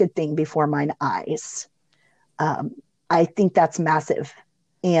no wicked thing before mine eyes. I think that's massive.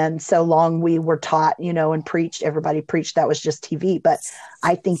 And so long we were taught, and preached, everybody preached that was just TV. But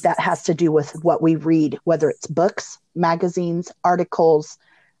I think that has to do with what we read, whether it's books, magazines, articles,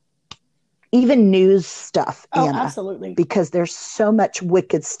 even news stuff. Oh, Anna, absolutely. Because there's so much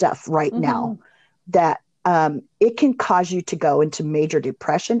wicked stuff right now that it can cause you to go into major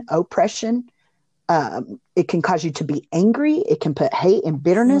depression, oppression. It can cause you to be angry. It can put hate and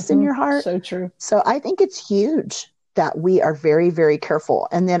bitterness in your heart. So true. So I think it's huge that we are very, very careful.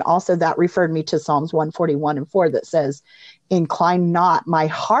 And then also that referred me to Psalms 141:4 that says, incline not my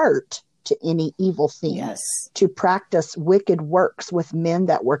heart to any evil thing, to practice wicked works with men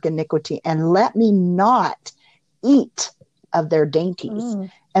that work iniquity, and let me not eat of their dainties.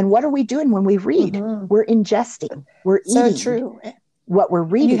 And what are we doing when we read? We're ingesting. We're eating. So true. What we're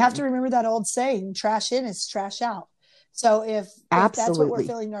reading. And you have to remember that old saying, trash in is trash out. So if that's what we're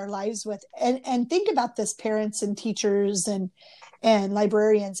filling our lives with, and think about this, parents and teachers and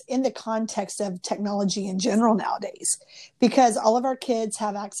librarians, in the context of technology in general nowadays, because all of our kids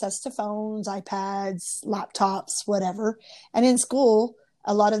have access to phones, iPads, laptops, whatever. And in school,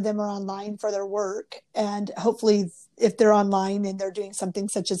 a lot of them are online for their work. And hopefully if they're online and they're doing something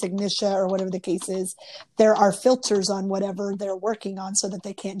such as Ignitia or whatever the case is, there are filters on whatever they're working on so that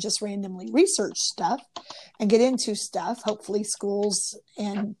they can't just randomly research stuff and get into stuff. Hopefully schools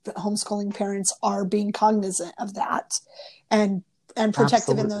and homeschooling parents are being cognizant of that and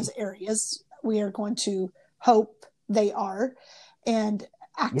protective in those areas. We are going to hope they are and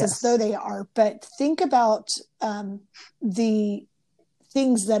act as though they are. But think about the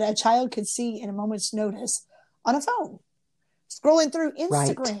things that a child could see in a moment's notice on a phone, scrolling through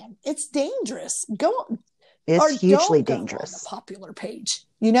Instagram. It's dangerous. It's hugely dangerous. On the popular page,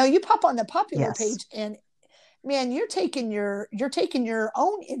 you pop on the popular page, and man, you're taking your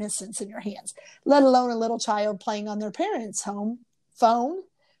own innocence in your hands. Let alone a little child playing on their parents' phone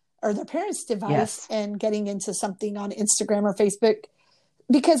or their parents' device and getting into something on Instagram or Facebook.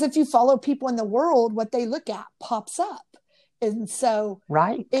 Because if you follow people in the world, what they look at pops up. And so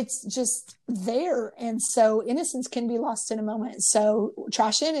it's just there. And so innocence can be lost in a moment. So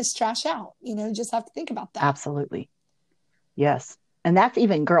trash in is trash out. You just have to think about that. Absolutely. Yes. And that's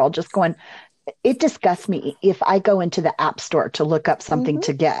even, girl, just going, it disgusts me if I go into the app store to look up something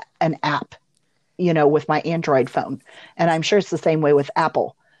to get an app, with my Android phone. And I'm sure it's the same way with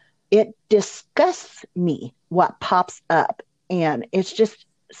Apple. It disgusts me what pops up. And it's just,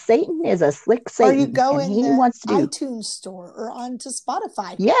 Satan is a slick Satan. Or you go in the do iTunes store or onto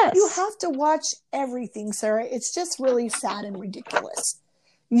Spotify. Yes. You have to watch everything, Sarah. It's just really sad and ridiculous.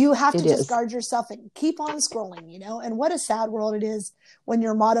 You have to just guard yourself and keep on scrolling, and what a sad world it is when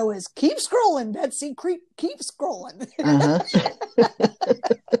your motto is keep scrolling, Betsy, keep scrolling.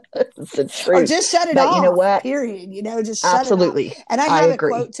 It's the truth. Or just shut it off. You know what? Period. Just shut it off. And I have a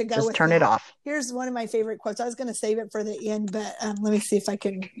quote to go with. Just turn it off. Here's one of my favorite quotes. I was going to save it for the end, but let me see if I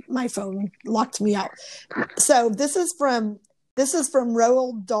can. My phone locked me out. So this is from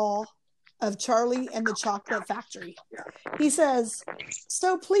Roald Dahl of Charlie and the Chocolate Factory. He says,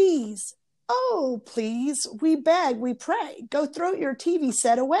 "So please, oh please, we beg, we pray, go throw your TV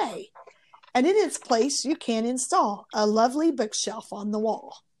set away. And in its place, you can install a lovely bookshelf on the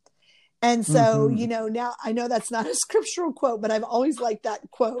wall. And so, now I know that's not a scriptural quote, but I've always liked that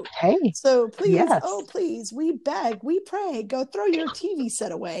quote. Hey. So please, Yes. oh, please, we beg, we pray, go throw your TV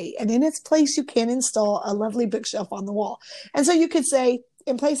set away. And in its place, you can install a lovely bookshelf on the wall. And so you could say,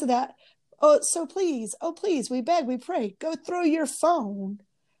 in place of that, oh, please, we beg, we pray, go throw your phone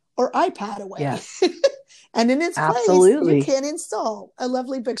or iPad away. Yes. And in its Absolutely. place, you can install a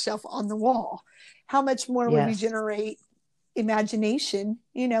lovely bookshelf on the wall. How much more would we generate imagination,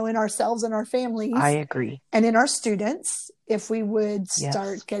 in ourselves and our families? I agree. And in our students, if we would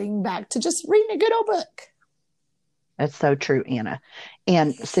start getting back to just reading a good old book. That's so true, Anna.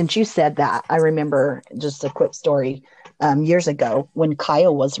 And since you said that, I remember just a quick story years ago when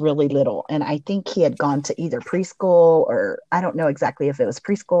Kyle was really little. And I think he had gone to either preschool, or I don't know exactly if it was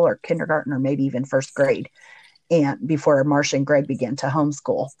preschool or kindergarten or maybe even first grade, and before Marcia and Greg began to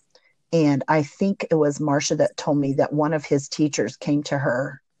homeschool. And I think it was Marcia that told me that one of his teachers came to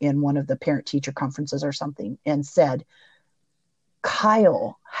her in one of the parent-teacher conferences or something and said,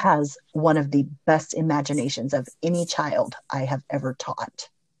 Kyle has one of the best imaginations of any child I have ever taught.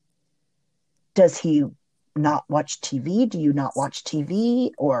 Does he not watch TV? Do you not watch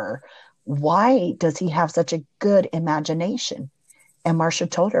TV? Or why does he have such a good imagination? And Marcia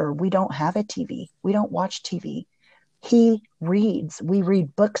told her, we don't have a TV. We don't watch TV. He reads. We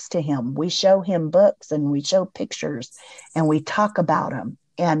read books to him. We show him books and we show pictures and we talk about them.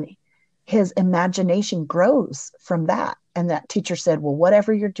 And his imagination grows from that. And that teacher said, well,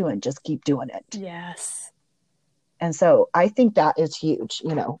 whatever you're doing, just keep doing it. Yes. And so I think that is huge.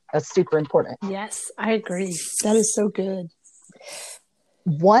 That's super important. Yes, I agree. That is so good.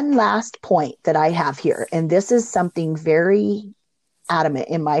 One last point that I have here, and this is something very adamant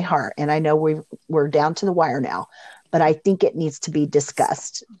in my heart, and I know we're down to the wire now, but I think it needs to be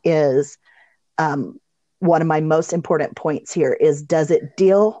discussed, is one of my most important points here is, does it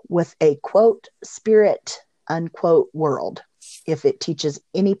deal with a, quote, spirit, unquote, world? If it teaches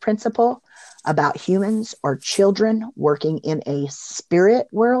any principle about humans or children working in a spirit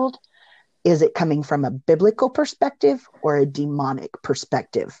world, is it coming from a biblical perspective or a demonic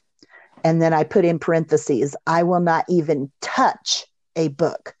perspective? And then I put in parentheses, I will not even touch a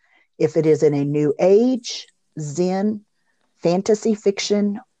book if it is in a new age, Zen, fantasy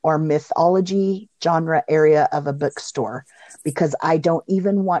fiction, or mythology genre area of a bookstore, because I don't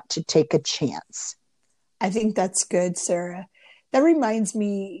even want to take a chance. I think that's good, Sarah. That reminds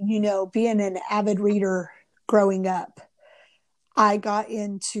me, being an avid reader growing up, I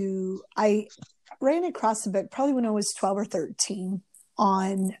ran across a book probably when I was 12 or 13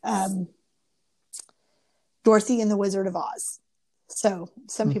 on Dorothy and the Wizard of Oz. So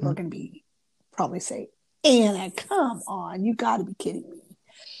some people are going to probably say, Anna, come on, you got to be kidding me.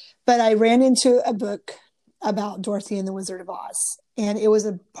 But I ran into a book about Dorothy and the Wizard of Oz, and it was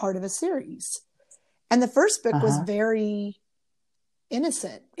a part of a series. And the first book was very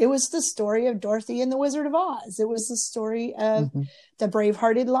innocent. It was the story of Dorothy and the Wizard of Oz. It was the story of the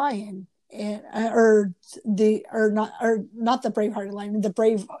brave-hearted lion, and not the brave-hearted lion,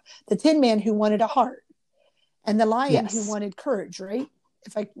 the Tin Man who wanted a heart, and the lion who wanted courage, right?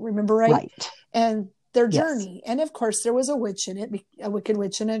 If I remember right. And their journey. And of course there was a witch in it, a wicked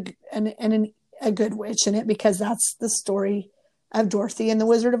witch and a good witch in it, because that's the story of Dorothy and the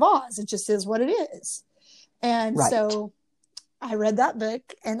Wizard of Oz. It just is what it is. And so I read that book,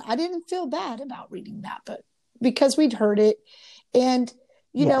 and I didn't feel bad about reading that book because we'd heard it. And,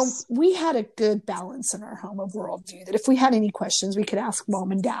 we had a good balance in our home of worldview, that if we had any questions, we could ask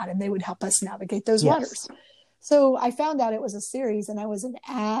mom and dad, and they would help us navigate those waters. So I found out it was a series, and I was an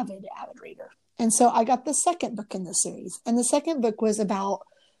avid reader. And so I got the second book in the series. And the second book was about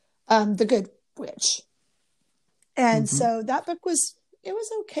the good witch. And so that book was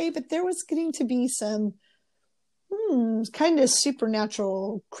okay, but there was getting to be some kind of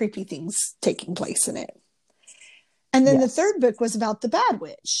supernatural, creepy things taking place in it. And then the third book was about the bad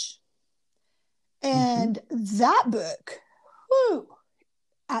witch. And that book,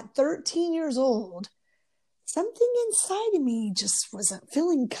 at 13 years old, something inside of me just wasn't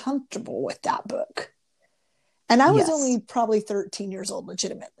feeling comfortable with that book. And I was only probably 13 years old,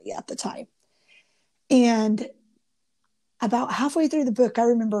 legitimately, at the time. And about halfway through the book, I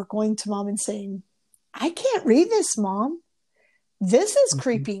remember going to mom and saying, I can't read this, Mom. This is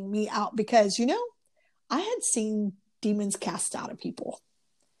creeping me out, because, I had seen demons cast out of people.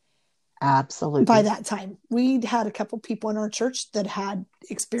 Absolutely. By that time, we'd had a couple people in our church that had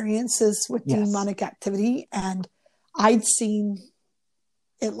experiences with demonic activity, and I'd seen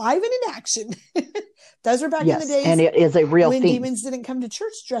it live and in action. Those were back in the days, and it is a real when thing. Demons didn't come to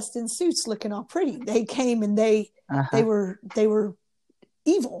church dressed in suits looking all pretty. They came and they were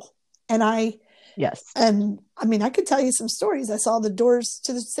evil, And I Yes. I could tell you some stories. I saw the doors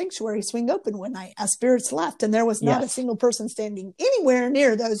to the sanctuary swing open one night as spirits left, and there was not a single person standing anywhere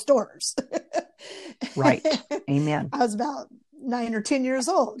near those doors. Right. Amen. I was about 9 or 10 years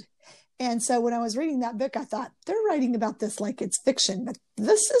old. And so when I was reading that book, I thought, they're writing about this like it's fiction, but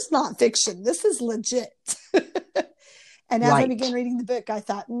this is not fiction. This is legit. And as I began reading the book, I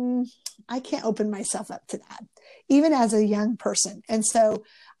thought, I can't open myself up to that, even as a young person. And so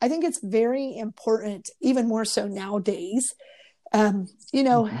I think it's very important, even more so nowadays. A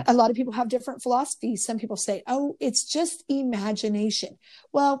lot of people have different philosophies. Some people say, oh, it's just imagination.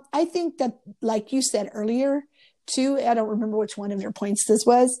 Well, I think that, like you said earlier, too, I don't remember which one of your points this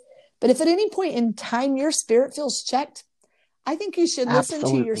was, but if at any point in time your spirit feels checked, I think you should listen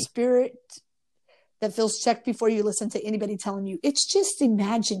to your spirit that feels checked before you listen to anybody telling you it's just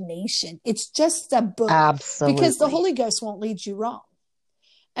imagination. It's just a book. Absolutely. Because the Holy Ghost won't lead you wrong.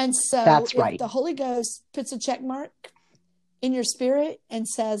 And so that's if right. the Holy Ghost puts a check mark in your spirit and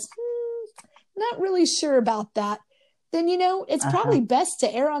says, not really sure about that, then, it's probably best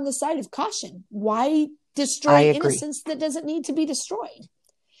to err on the side of caution. Why destroy innocence that doesn't need to be destroyed?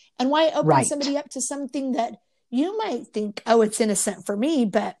 And why open somebody up to something that you might think, oh, it's innocent for me,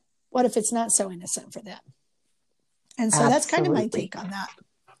 but what if it's not so innocent for them? And so that's kind of my take on that.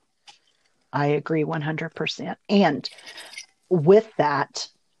 I agree 100%. And with that,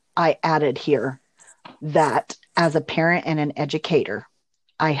 I added here that as a parent and an educator,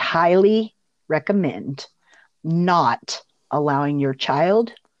 I highly recommend not allowing your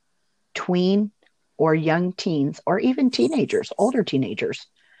child, tween, or young teens, or even teenagers, older teenagers,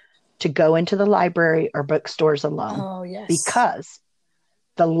 to go into the library or bookstores alone. Oh, yes. Because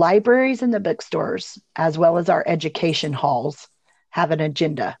the libraries and the bookstores, as well as our education halls, have an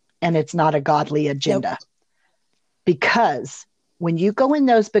agenda, and it's not a godly agenda. Nope. Because when you go in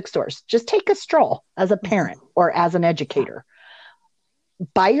those bookstores, just take a stroll as a parent or as an educator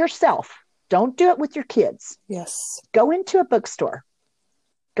by yourself. Don't do it with your kids. Yes. Go into a bookstore,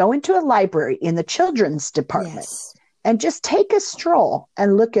 go into a library in the children's department, and just take a stroll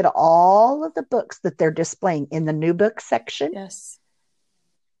and look at all of the books that they're displaying in the new book section. Yes.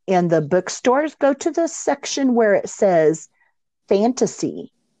 In the bookstores, go to the section where it says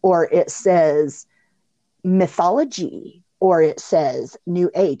fantasy, or it says mythology, or it says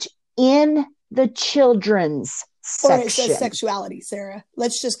new age in the children's section. Or it says sexuality, Sarah.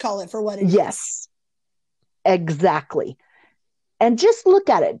 Let's just call it for what it is. Yes, exactly. And just look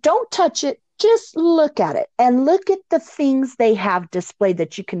at it. Don't touch it. Just look at it and look at the things they have displayed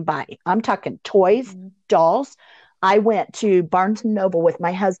that you can buy. I'm talking toys, dolls. I went to Barnes & Noble with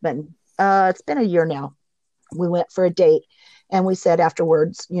my husband. It's been a year now. We went for a date, and we said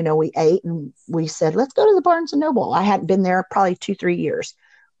afterwards, we ate, and we said, let's go to the Barnes & Noble. I hadn't been there probably 2-3 years.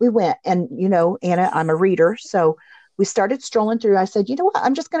 We went, and, Anna, I'm a reader. So we started strolling through. I said, you know what?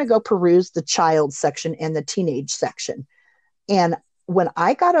 I'm just going to go peruse the child section and the teenage section. And when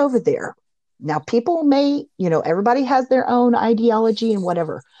I got over there, now people may, everybody has their own ideology and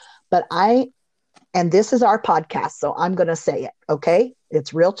whatever, but and this is our podcast, so I'm going to say it, okay?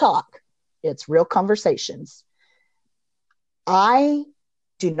 It's real talk. It's real conversations. I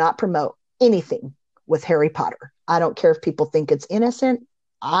do not promote anything with Harry Potter. I don't care if people think it's innocent.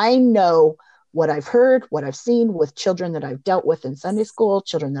 I know what I've heard, what I've seen with children that I've dealt with in Sunday school,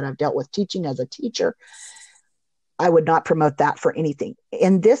 children that I've dealt with teaching as a teacher. I would not promote that for anything.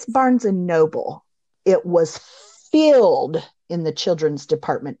 In this Barnes & Noble, it was filled in the children's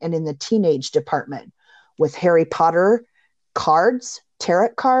department and in the teenage department with Harry Potter cards, tarot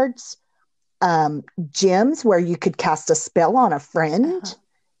cards, gems where you could cast a spell on a friend,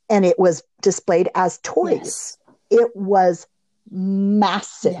 and it was displayed as toys. Yes. It was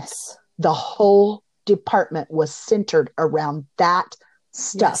massive. Yes. The whole department was centered around that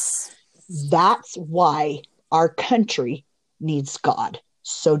stuff. Yes. That's why our country needs God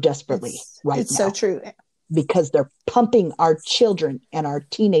so desperately right now. It's so true. Because they're pumping our children and our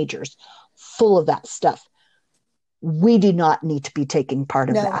teenagers full of that stuff. We do not need to be taking part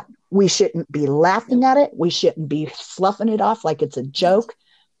of that. We shouldn't be laughing at it. We shouldn't be fluffing it off like it's a joke.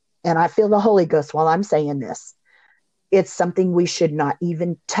 And I feel the Holy Ghost while I'm saying this. It's something we should not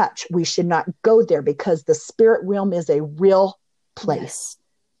even touch. We should not go there, because the spirit realm is a real place,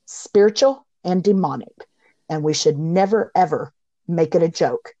 spiritual and demonic. And we should never, ever make it a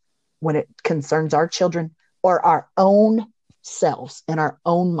joke when it concerns our children or our own selves and our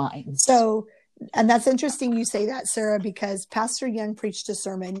own minds. So, and that's interesting you say that, Sarah, because Pastor Young preached a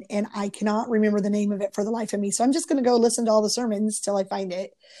sermon, and I cannot remember the name of it for the life of me. So I'm just going to go listen to all the sermons till I find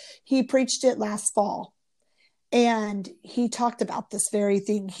it. He preached it last fall. And he talked about this very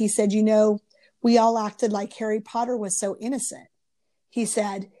thing. He said, you know, we all acted like Harry Potter was so innocent. He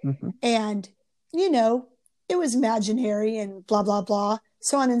said, and, you know, it was imaginary and blah, blah, blah,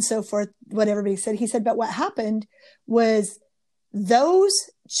 so on and so forth, what everybody said. He said, but what happened was those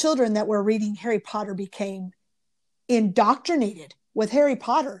children that were reading Harry Potter became indoctrinated with Harry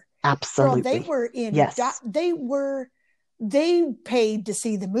Potter. Absolutely. Girl, they were they paid to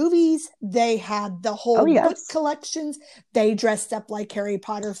see the movies. They had the whole book collections. They dressed up like Harry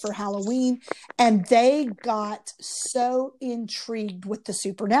Potter for Halloween, and they got so intrigued with the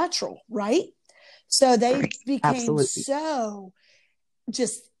supernatural, right? So they became so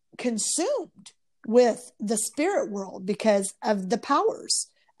just consumed with the spirit world because of the powers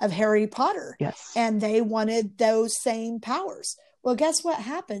of Harry Potter. Yes. And they wanted those same powers. Well, guess what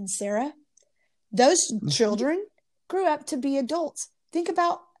happened, Sarah? Those children grew up to be adults. Think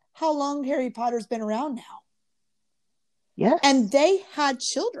about how long Harry Potter's been around now. Yes. And they had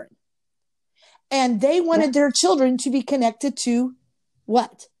children. And they wanted their children to be connected to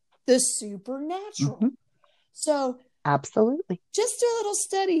what? The supernatural. So absolutely. Just a little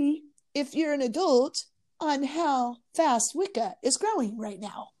study, if you're an adult, on how fast Wicca is growing right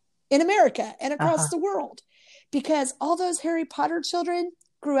now in America and across the world. Because all those Harry Potter children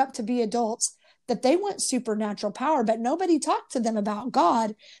grew up to be adults, that they want supernatural power, but nobody talked to them about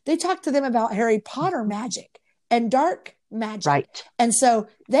God. They talked to them about Harry Potter magic and dark magic. Right. And so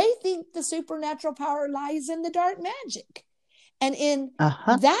they think the supernatural power lies in the dark magic and in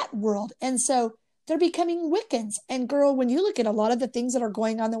that world. And so they're becoming Wiccans. And girl, when you look at a lot of the things that are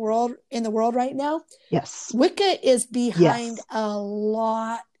going on in the world right now, Wicca is behind a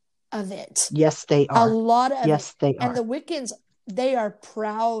lot of it. Yes, they are. A lot of it. Yes, they are. And the Wiccans, they are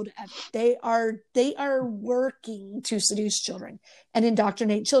proud of it. They are working to seduce children and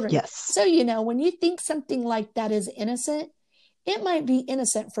indoctrinate children. Yes. So, you know, when you think something like that is innocent, it might be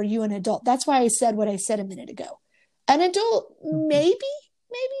innocent for you, an adult. That's why I said what I said a minute ago. An adult may be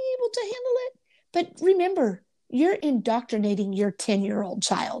able to handle it. But remember, you're indoctrinating your 10-year-old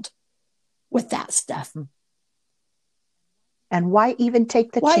child with that stuff. And why even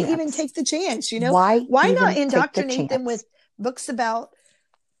take the chance? Why even take the chance? You know, why not indoctrinate them with books about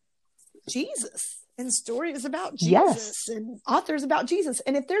Jesus and stories about Jesus and authors about Jesus?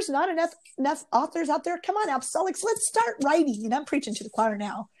 And if there's not enough authors out there, come on, apostolics, let's start writing. And I'm preaching to the choir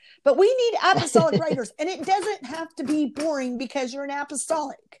now, but we need apostolic writers, and it doesn't have to be boring because you're an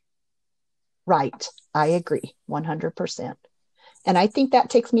apostolic. Right. I agree 100%. And I think that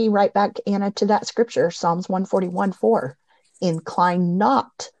takes me right back, Anna, to that scripture, Psalms 141:4. Incline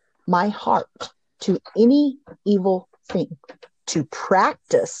not my heart to any evil thing, to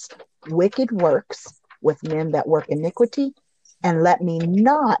practice wicked works with men that work iniquity, and let me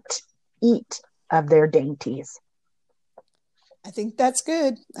not eat of their dainties. I think that's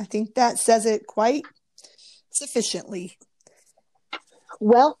good. I think that says it quite sufficiently.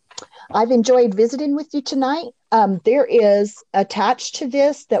 Well, I've enjoyed visiting with you tonight. There is attached to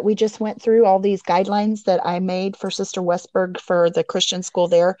this that we just went through all these guidelines that I made for Sister Westberg for the Christian school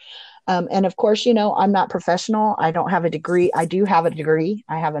there. And of course, you know, I'm not professional. I don't have a degree. I do have a degree.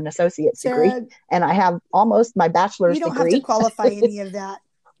 I have an associate's degree, and I have almost my bachelor's degree. You don't have to qualify any of that.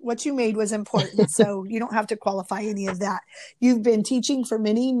 What you made was important. So you don't have to qualify any of that. You've been teaching for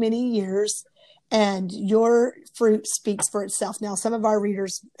many, many years, and your fruit speaks for itself. Now, some of our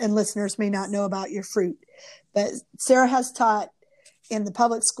readers and listeners may not know about your fruit, but Sarah has taught in the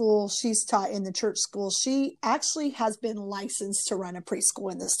public school. She's taught in the church school. She actually has been licensed to run a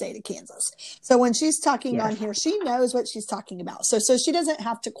preschool in the state of Kansas. So when she's talking on here, she knows what she's talking about. So she doesn't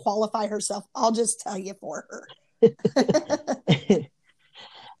have to qualify herself. I'll just tell you for her.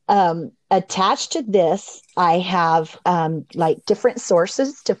 Attached to this, I have like different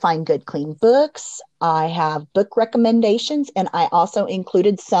sources to find good, clean books. I have book recommendations, and I also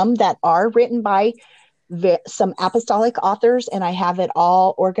included some that are written by some apostolic authors, and I have it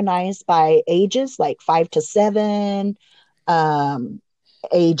all organized by ages, like 5 to 7,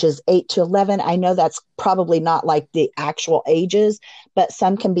 ages 8 to 11. I know that's probably not like the actual ages, but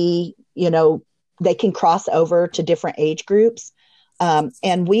some can be, you know, they can cross over to different age groups. And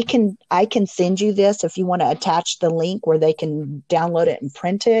I can send you this if you want to attach the link where they can download it and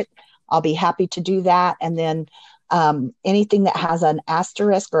print it. I'll be happy to do that. And then anything that has an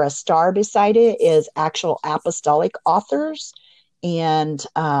asterisk or a star beside it is actual apostolic authors. And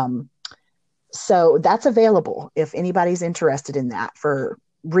so that's available if anybody's interested in that for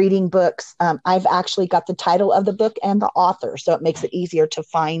reading books. I've actually got the title of the book and the author, so it makes it easier to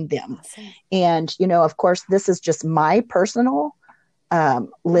find them. Awesome. And, you know, of course, this is just my personal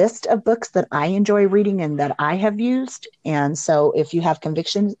list of books that I enjoy reading and that I have used. And so if you have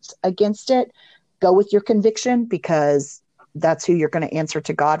convictions against it, go with your conviction, because that's who you're going to answer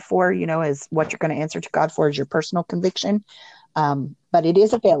to God for, is what you're going to answer to God for is your personal conviction. But it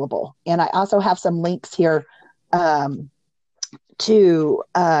is available. And I also have some links here to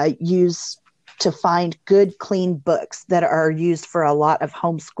use to find good, clean books that are used for a lot of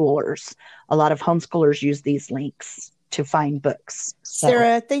homeschoolers. A lot of homeschoolers use these links to find books. So.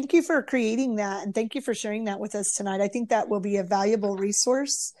 Sarah, thank you for creating that, and thank you for sharing that with us tonight. I think that will be a valuable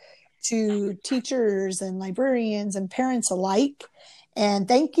resource to teachers and librarians and parents alike. And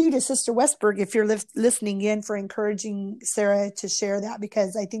thank you to Sister Westberg, if you're listening in, for encouraging Sarah to share that,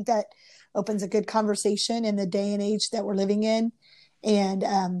 because I think that opens a good conversation in the day and age that we're living in.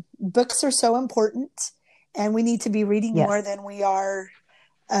 And books are so important, and we need to be reading more than we are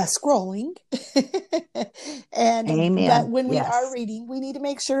scrolling. And Amen. But when we are reading, we need to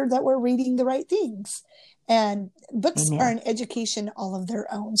make sure that we're reading the right things. And books are an education all of their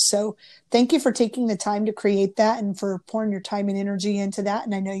own. So thank you for taking the time to create that and for pouring your time and energy into that.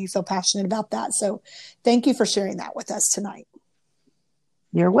 And I know you feel passionate about that. So thank you for sharing that with us tonight.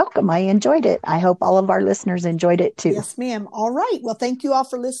 You're welcome. I enjoyed it. I hope all of our listeners enjoyed it too. Yes, ma'am. All right. Well, thank you all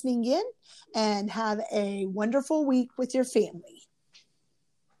for listening in, and have a wonderful week with your family.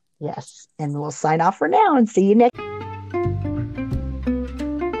 Yes. And we'll sign off for now and see you next.